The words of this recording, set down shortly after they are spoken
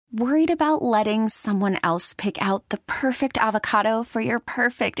Worried about letting someone else pick out the perfect avocado for your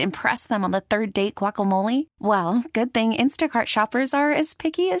perfect impress them on the third date guacamole? Well, good thing Instacart shoppers are as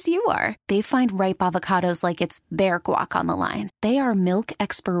picky as you are. They find ripe avocados like it's their guac on the line. They are milk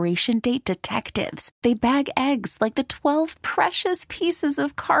expiration date detectives. They bag eggs like the 12 precious pieces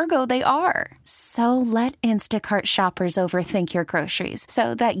of cargo they are. So let Instacart shoppers overthink your groceries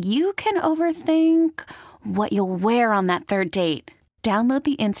so that you can overthink what you'll wear on that third date. Download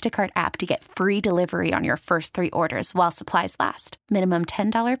the Instacart app to get free delivery on your first 3 orders while supplies last. Minimum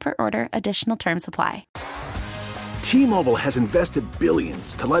 $10 per order. Additional terms apply. T-Mobile has invested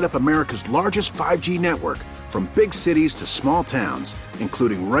billions to light up America's largest 5G network, from big cities to small towns,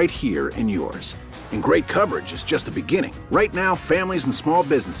 including right here in yours. And great coverage is just the beginning. Right now, families and small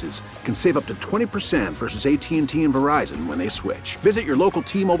businesses can save up to 20% versus AT&T and Verizon when they switch. Visit your local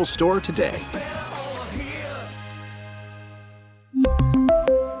T-Mobile store today.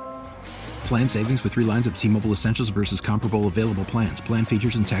 Plan savings with 3 lines of T-Mobile Essentials versus comparable available plans. Plan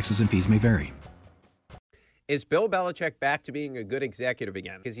features and taxes and fees may vary. Is Bill Belichick back to being a good executive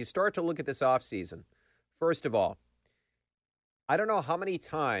again? Because you start to look at this offseason. First of all, I don't know how many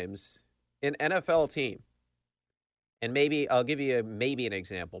times an NFL team, and maybe I'll give you an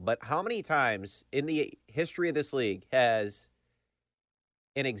example, but how many times in the history of this league has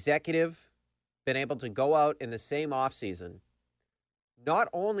an executive been able to go out in the same offseason, not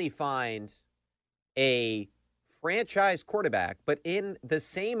only find a franchise quarterback, but in the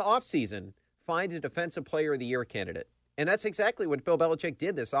same offseason, find a Defensive Player of the Year candidate? And that's exactly what Bill Belichick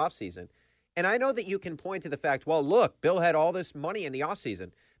did this offseason. And I know that you can point to the fact, well, look, Bill had all this money in the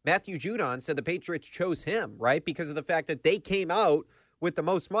offseason. Matthew Judon said the Patriots chose him, right, because of the fact that they came out with the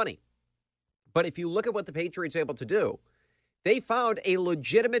most money. But if you look at what the Patriots were able to do, they found a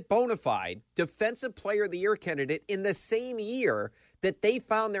legitimate bona fide Defensive Player of the Year candidate in the same year that they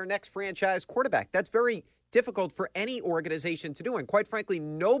found their next franchise quarterback. That's very difficult for any organization to do. And quite frankly,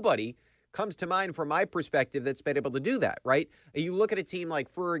 nobody comes to mind from my perspective that's been able to do that, right? You look at a team like,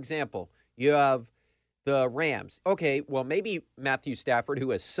 for example, you have the Rams. Okay, well, maybe Matthew Stafford,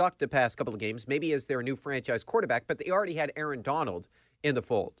 who has sucked the past couple of games, maybe is their new franchise quarterback, but they already had Aaron Donald in the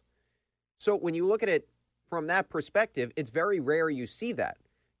fold. So when you look at it from that perspective, it's very rare you see that.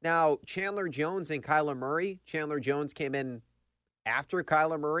 Now, Chandler Jones and Kyler Murray. Chandler Jones came in after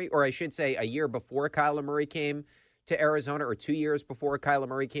Kyler Murray, or I should say a year before Kyler Murray came to Arizona, or 2 years before Kyler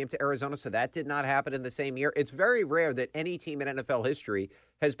Murray came to Arizona, so that did not happen in the same year. It's very rare that any team in NFL history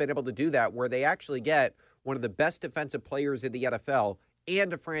has been able to do that, where they actually get one of the best defensive players in the NFL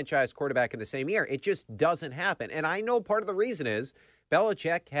and a franchise quarterback in the same year. It just doesn't happen. And I know part of the reason is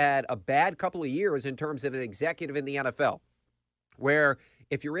Belichick had a bad couple of years in terms of an executive in the NFL, where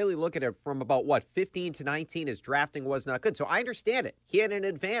if you really look at it from about, 15 to 19, his drafting was not good. So I understand it. He had an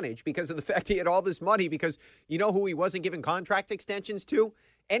advantage because of the fact he had all this money, because you know who he wasn't giving contract extensions to?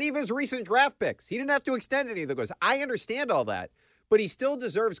 Any of his recent draft picks. He didn't have to extend any of those. I understand all that, but he still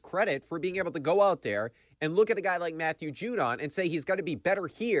deserves credit for being able to go out there and look at a guy like Matthew Judon and say he's got to be better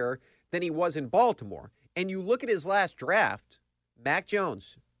here than he was in Baltimore. And you look at his last draft, Mac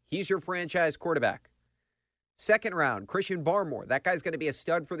Jones, he's your franchise quarterback. Second round, Christian Barmore. That guy's going to be a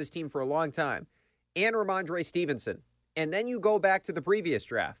stud for this team for a long time. And Ramondre Stevenson. And then you go back to the previous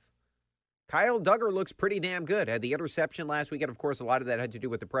draft. Kyle Duggar looks pretty damn good. Had the interception last weekend. Of course, a lot of that had to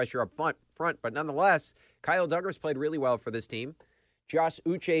do with the pressure up front. But nonetheless, Kyle Duggar's played really well for this team. Josh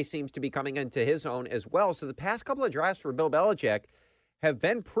Uche seems to be coming into his own as well. So the past couple of drafts for Bill Belichick have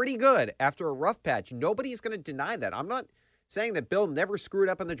been pretty good after a rough patch. Nobody's going to deny that. I'm not saying that Bill never screwed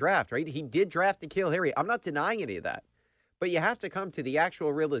up in the draft, right? He did draft N'Keal Harry. I'm not denying any of that. But you have to come to the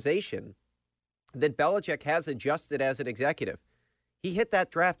actual realization that Belichick has adjusted as an executive. He hit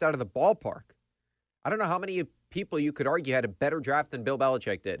that draft out of the ballpark. I don't know how many people you could argue had a better draft than Bill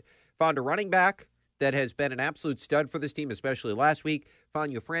Belichick did. Found a running back that has been an absolute stud for this team, especially last week.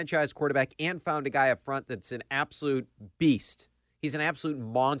 Found you a franchise quarterback, and found a guy up front that's an absolute beast. He's an absolute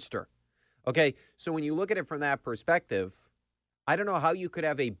monster. Okay, so when you look at it from that perspective, I don't know how you could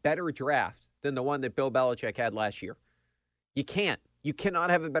have a better draft than the one that Bill Belichick had last year. You can't. You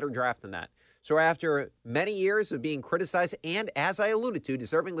cannot have a better draft than that. So after many years of being criticized, and as I alluded to,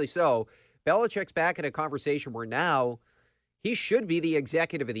 deservingly so, Belichick's back in a conversation where now he should be the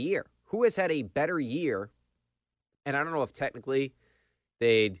executive of the year. Who has had a better year? And I don't know if technically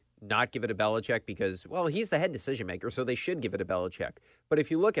they'd not give it to Belichick because, well, he's the head decision maker, so they should give it to Belichick. But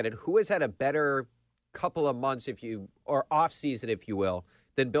if you look at it, who has had a better couple of months, or offseason, if you will,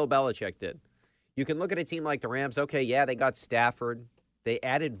 than Bill Belichick did? You can look at a team like the Rams. Okay, yeah, they got Stafford. They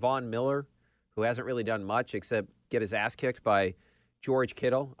added Von Miller, who hasn't really done much except get his ass kicked by George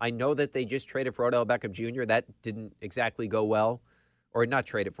Kittle. I know that they just traded for Odell Beckham Jr. That didn't exactly go well. Or not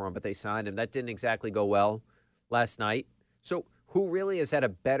traded for him, but they signed him. That didn't exactly go well last night. So who really has had a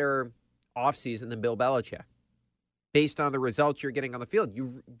better offseason than Bill Belichick? Based on the results you're getting on the field,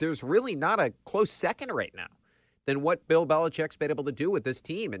 there's really not a close second right now than what Bill Belichick's been able to do with this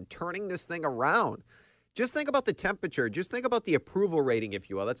team and turning this thing around. Just think about the temperature. Just think about the approval rating, if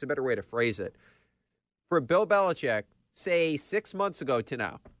you will. That's a better way to phrase it. For Bill Belichick, say 6 months ago to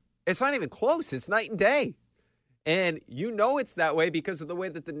now, it's not even close. It's night and day. And you know it's that way because of the way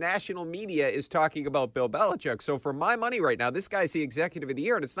that the national media is talking about Bill Belichick. So for my money right now, this guy's the executive of the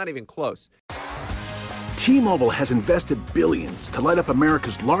year, and it's not even close. T-Mobile has invested billions to light up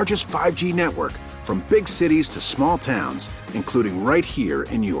America's largest 5G network, from big cities to small towns, including right here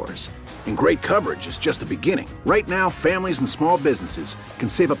in yours. And great coverage is just the beginning. Right now, families and small businesses can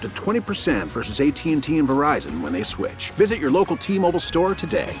save up to 20% versus AT&T and Verizon when they switch. Visit your local T-Mobile store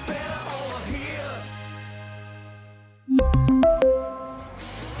today.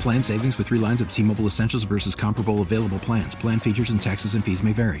 Plan savings with 3 lines of T-Mobile Essentials versus comparable available plans. Plan features and taxes and fees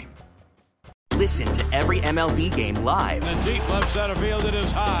may vary. Listen to every MLB game live. In the deep left center field, it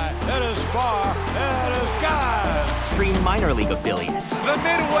is high, it is far, it is gone. Stream minor league affiliates. The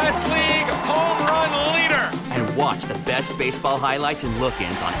Midwest League home run leader. And watch the best baseball highlights and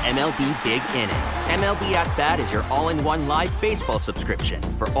look-ins on MLB Big Inning. MLB At Bat is your all-in-one live baseball subscription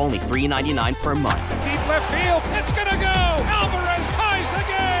for only $3.99 per month. Deep left field, it's gonna go. Alvarez ties the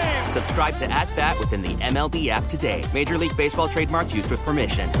game. Subscribe to At Bat within the MLB app today. Major League Baseball trademarks used with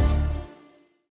permission.